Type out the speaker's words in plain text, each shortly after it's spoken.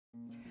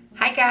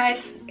Hi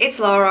guys, it's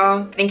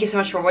Lara. Thank you so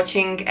much for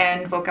watching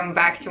and welcome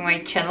back to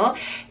my channel.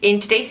 In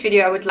today's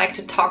video I would like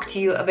to talk to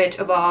you a bit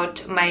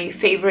about my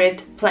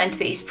favorite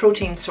plant-based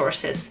protein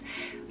sources.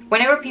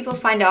 Whenever people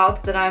find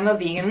out that I'm a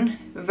vegan,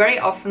 very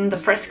often the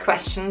first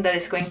question that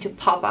is going to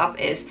pop up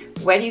is,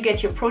 where do you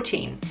get your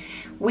protein?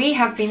 We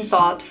have been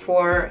taught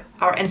for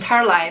our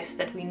entire lives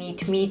that we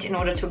need meat in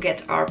order to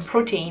get our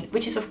protein,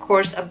 which is of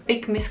course a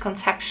big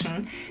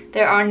misconception.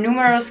 There are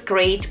numerous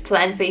great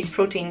plant-based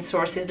protein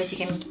sources that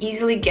you can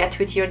easily get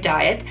with your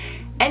diet,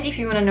 and if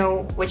you want to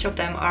know which of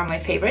them are my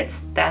favorites,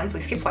 then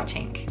please keep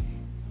watching.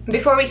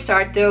 Before we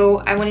start though,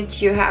 I wanted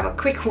to have a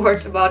quick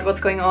word about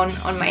what's going on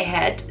my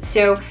head.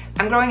 So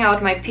I'm growing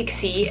out my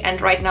pixie and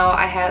right now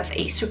I have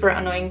a super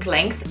annoying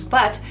length,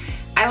 but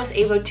I was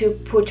able to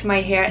put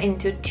my hair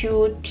into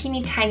two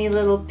teeny tiny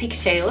little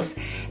pigtails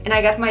and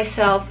I got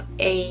myself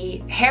a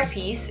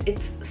hairpiece.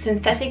 It's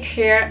synthetic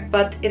hair,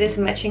 but it is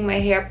matching my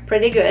hair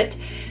pretty good.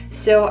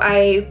 So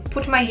I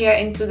put my hair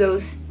into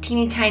those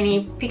teeny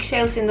tiny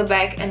pigtails in the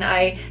back and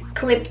I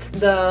clipped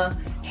the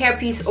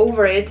hairpiece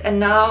over it, and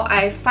now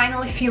I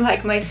finally feel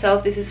like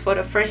myself. This is for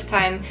the first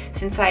time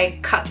since I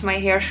cut my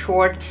hair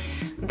short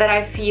that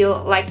I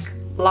feel like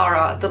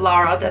Lara, the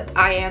Lara that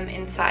I am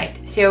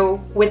inside. So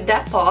with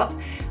that thought,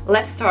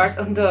 let's start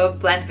on the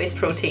plant-based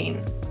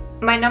protein.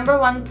 My number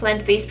one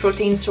plant-based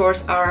protein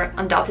source are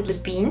undoubtedly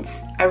beans.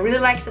 I really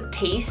like the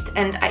taste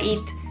and I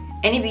eat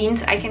any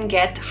beans I can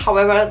get.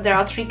 However, there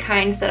are three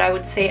kinds that I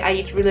would say I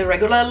eat really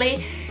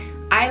regularly.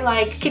 I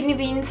like kidney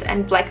beans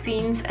and black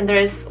beans, and there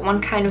is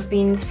one kind of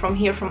beans from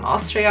here, from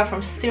Austria,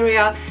 from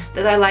Styria,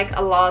 that I like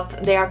a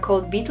lot. They are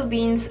called beetle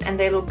beans and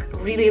they look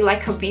really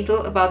like a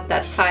beetle, about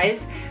that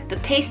size. The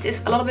taste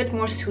is a little bit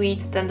more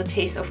sweet than the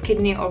taste of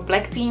kidney or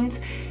black beans,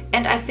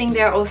 and I think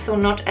they are also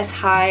not as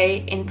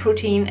high in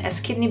protein as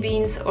kidney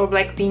beans or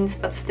black beans,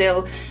 but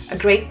still a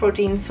great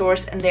protein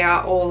source, and they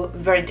are all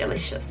very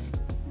delicious.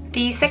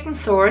 The second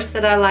source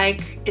that I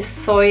like is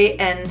soy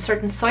and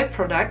certain soy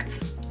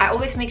products. I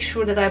always make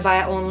sure that I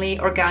buy only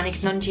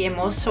organic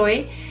non-GMO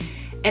soy,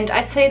 and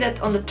I'd say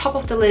that on the top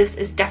of the list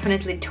is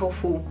definitely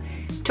tofu.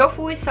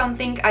 Tofu is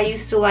something I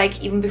used to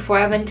like even before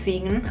I went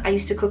vegan. I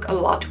used to cook a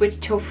lot with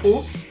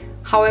tofu.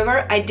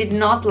 However, I did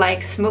not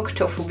like smoked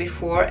tofu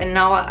before, and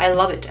now I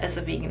love it as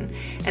a vegan.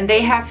 And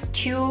they have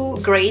two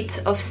grades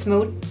of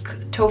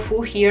smoked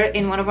tofu here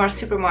in one of our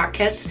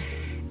supermarkets,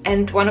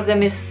 and one of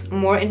them is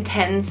more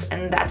intense,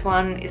 and that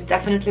one is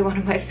definitely one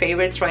of my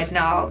favorites right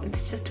now.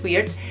 It's just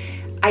weird.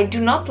 I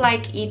do not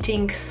like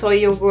eating soy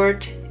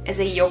yogurt as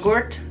a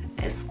yogurt,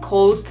 as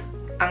cold,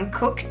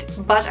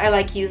 uncooked, but I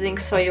like using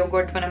soy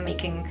yogurt when I'm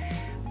making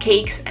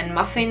cakes and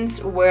muffins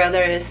where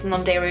there is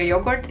non-dairy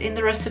yogurt in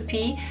the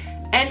recipe,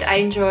 and I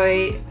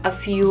enjoy a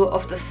few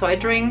of the soy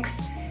drinks.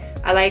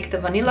 I like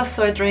the vanilla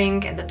soy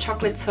drink and the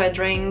chocolate soy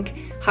drink.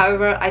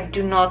 However, I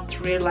do not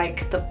really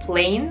like the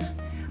plain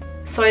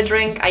soy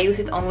drink. I use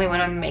it only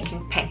when I'm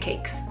making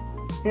pancakes.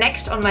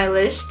 Next on my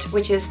list,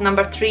 which is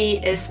number 3,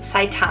 is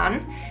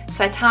seitan.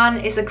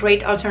 Seitan is a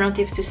great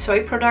alternative to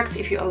soy products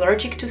if you're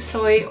allergic to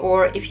soy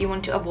or if you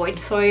want to avoid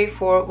soy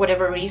for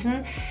whatever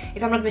reason.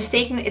 If I'm not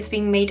mistaken, it's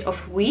being made of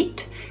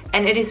wheat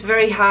and it is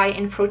very high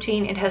in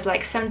protein. It has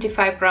like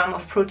 75 grams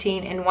of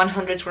protein in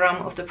 100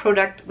 grams of the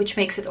product, which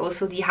makes it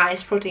also the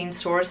highest protein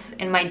source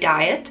in my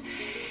diet.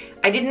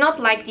 I did not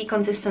like the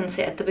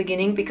consistency at the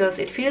beginning because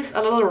it feels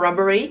a little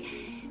rubbery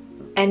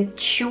and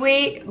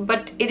chewy,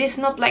 but it is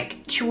not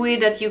like chewy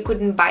that you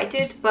couldn't bite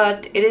it,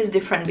 but it is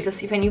different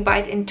because if when you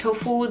bite in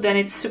tofu, then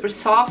it's super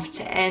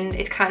soft and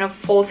it kind of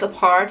falls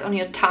apart on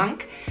your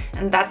tongue,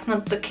 and that's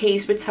not the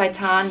case with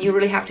seitan. You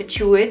really have to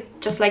chew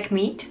it just like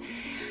meat.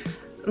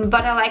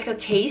 But I like the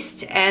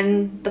taste,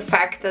 and the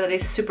fact that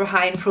it is super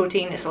high in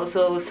protein is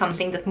also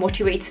something that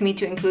motivates me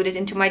to include it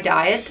into my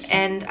diet,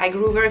 and I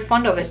grew very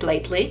fond of it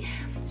lately.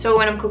 So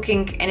when I'm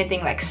cooking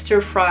anything like stir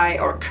fry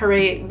or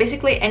curry,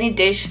 basically any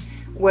dish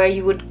where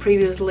you would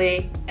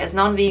previously, as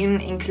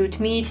non-vegan, include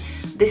meat,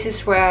 this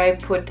is where I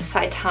put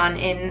seitan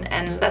in,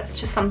 and that's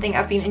just something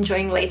I've been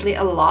enjoying lately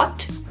a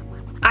lot.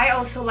 I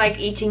also like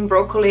eating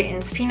broccoli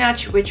and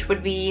spinach, which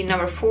would be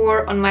number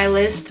 4 on my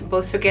list,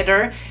 both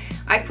together.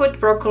 I put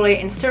broccoli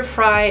in stir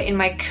fry, in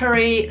my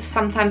curry,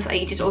 sometimes I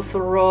eat it also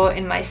raw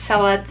in my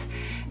salads,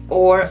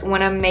 or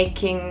when I'm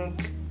making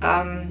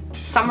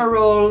summer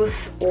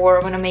rolls, or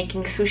when I'm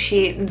making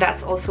sushi,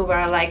 that's also where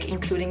I like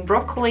including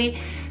broccoli.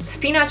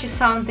 Spinach is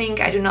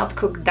something I do not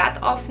cook that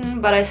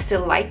often, but I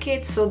still like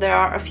it, so there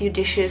are a few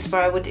dishes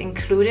where I would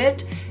include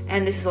it,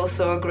 and this is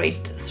also a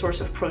great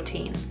source of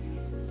protein.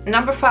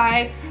 Number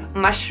 5,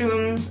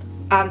 mushrooms.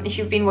 If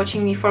you've been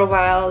watching me for a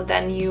while,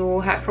 then you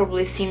have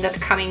probably seen that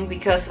coming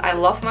because I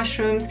love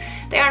mushrooms.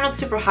 They are not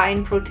super high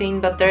in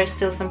protein, but there is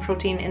still some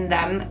protein in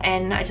them,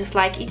 and I just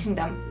like eating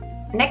them.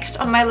 Next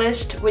on my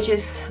list, which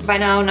is by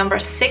now number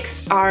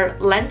 6, are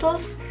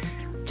lentils.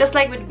 Just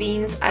like with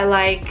beans, I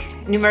like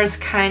numerous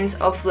kinds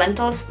of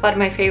lentils, but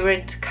my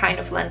favorite kind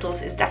of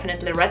lentils is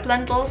definitely red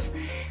lentils.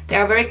 They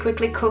are very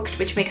quickly cooked,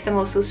 which makes them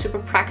also super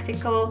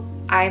practical.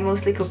 I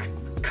mostly cook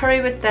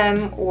curry with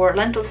them, or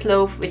lentil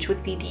loaf, which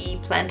would be the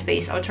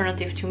plant-based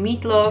alternative to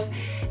meatloaf.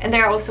 And they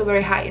are also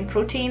very high in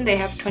protein. They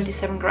have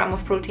 27 grams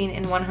of protein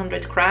in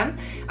 100 grams.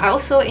 I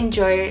also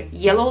enjoy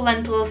yellow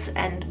lentils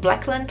and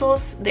black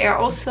lentils. They are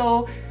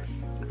also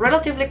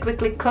relatively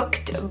quickly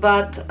cooked,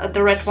 but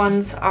the red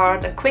ones are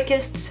the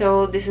quickest,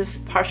 so this is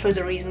partially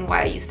the reason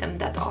why I use them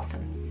that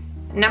often.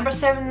 Number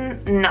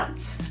 7,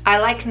 nuts. I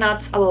like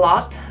nuts a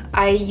lot.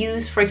 I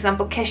use, for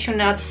example, cashew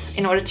nuts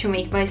in order to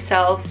make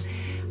myself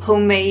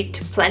homemade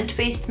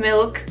plant-based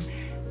milk,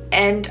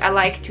 and I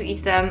like to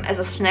eat them as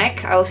a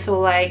snack. I also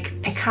like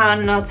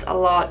pecan nuts a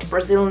lot,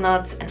 Brazil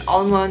nuts and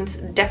almonds,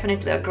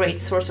 definitely a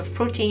great source of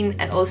protein,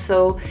 and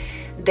also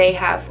they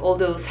have all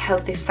those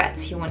healthy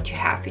fats you want to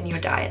have in your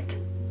diet.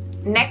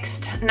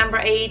 Next, number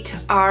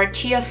 8 are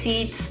chia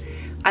seeds.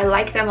 I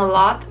like them a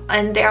lot,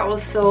 and they're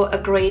also a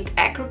great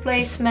egg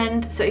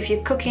replacement. So if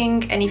you're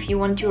cooking and if you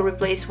want to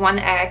replace one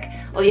egg,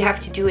 all you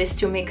have to do is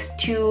to mix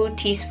 2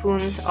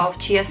 teaspoons of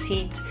chia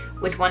seeds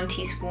with 1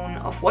 teaspoon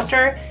of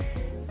water,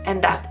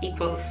 and that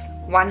equals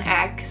 1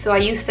 egg. So I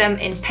use them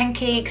in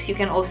pancakes. You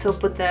can also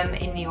put them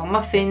in your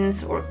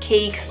muffins or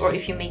cakes, or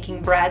if you're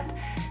making bread.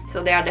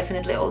 So they are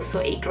definitely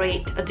also a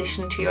great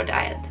addition to your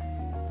diet.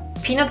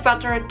 Peanut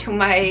butter, to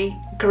my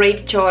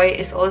great joy,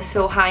 is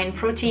also high in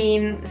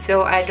protein,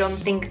 so I don't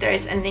think there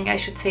is anything I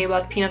should say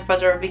about peanut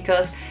butter,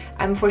 because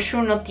I'm for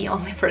sure not the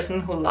only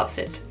person who loves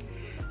it.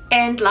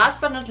 And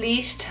last but not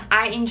least,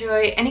 I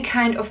enjoy any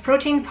kind of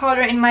protein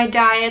powder in my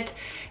diet.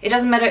 It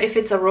doesn't matter if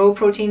it's a raw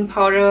protein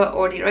powder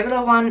or the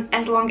regular one,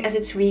 as long as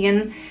it's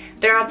vegan.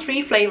 There are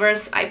 3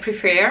 flavors I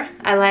prefer.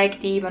 I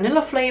like the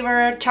vanilla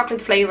flavor,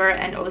 chocolate flavor,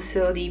 and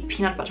also the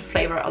peanut butter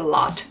flavor a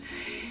lot.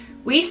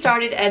 We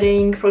started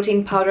adding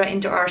protein powder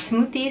into our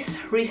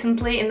smoothies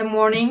recently in the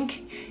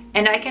morning,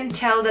 and I can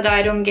tell that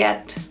I don't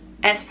get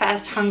as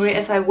fast hungry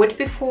as I would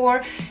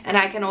before, and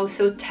I can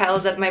also tell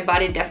that my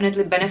body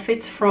definitely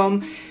benefits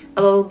from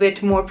a little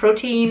bit more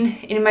protein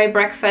in my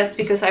breakfast,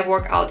 because I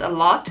work out a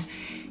lot.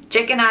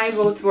 Jack and I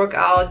both work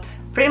out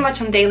pretty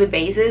much on a daily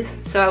basis,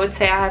 so I would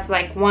say I have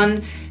like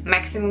 1,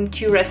 maximum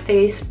 2 rest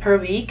days per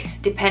week,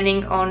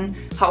 depending on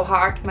how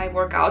hard my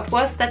workout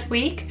was that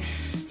week.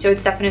 So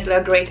it's definitely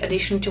a great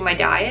addition to my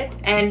diet.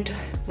 And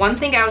one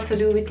thing I also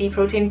do with the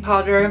protein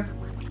powder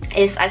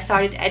is I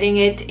started adding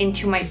it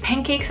into my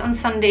pancakes on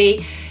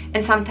Sunday,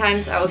 and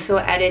sometimes I also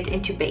add it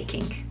into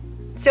baking.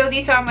 So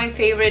these are my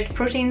favorite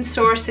protein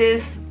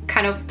sources,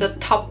 kind of the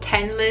top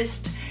 10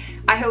 list.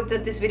 I hope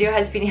that this video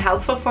has been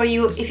helpful for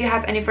you. If you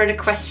have any further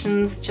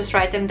questions, just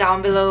write them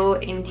down below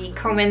in the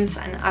comments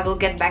and I will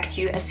get back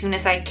to you as soon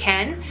as I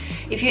can.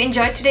 If you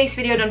enjoyed today's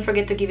video, don't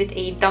forget to give it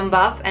a thumb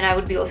up, and I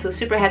would be also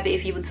super happy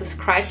if you would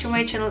subscribe to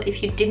my channel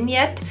if you didn't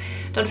yet.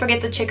 Don't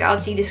forget to check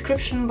out the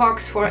description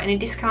box for any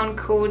discount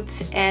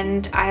codes,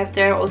 and I have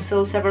there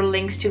also several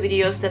links to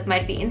videos that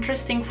might be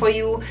interesting for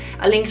you.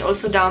 I linked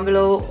also down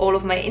below all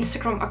of my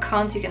Instagram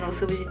accounts. You can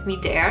also visit me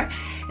there.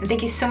 And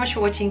thank you so much for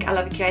watching. I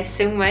love you guys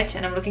so much,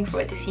 and I'm looking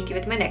forward to seeing you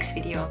with my next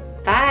video.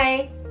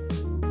 Bye!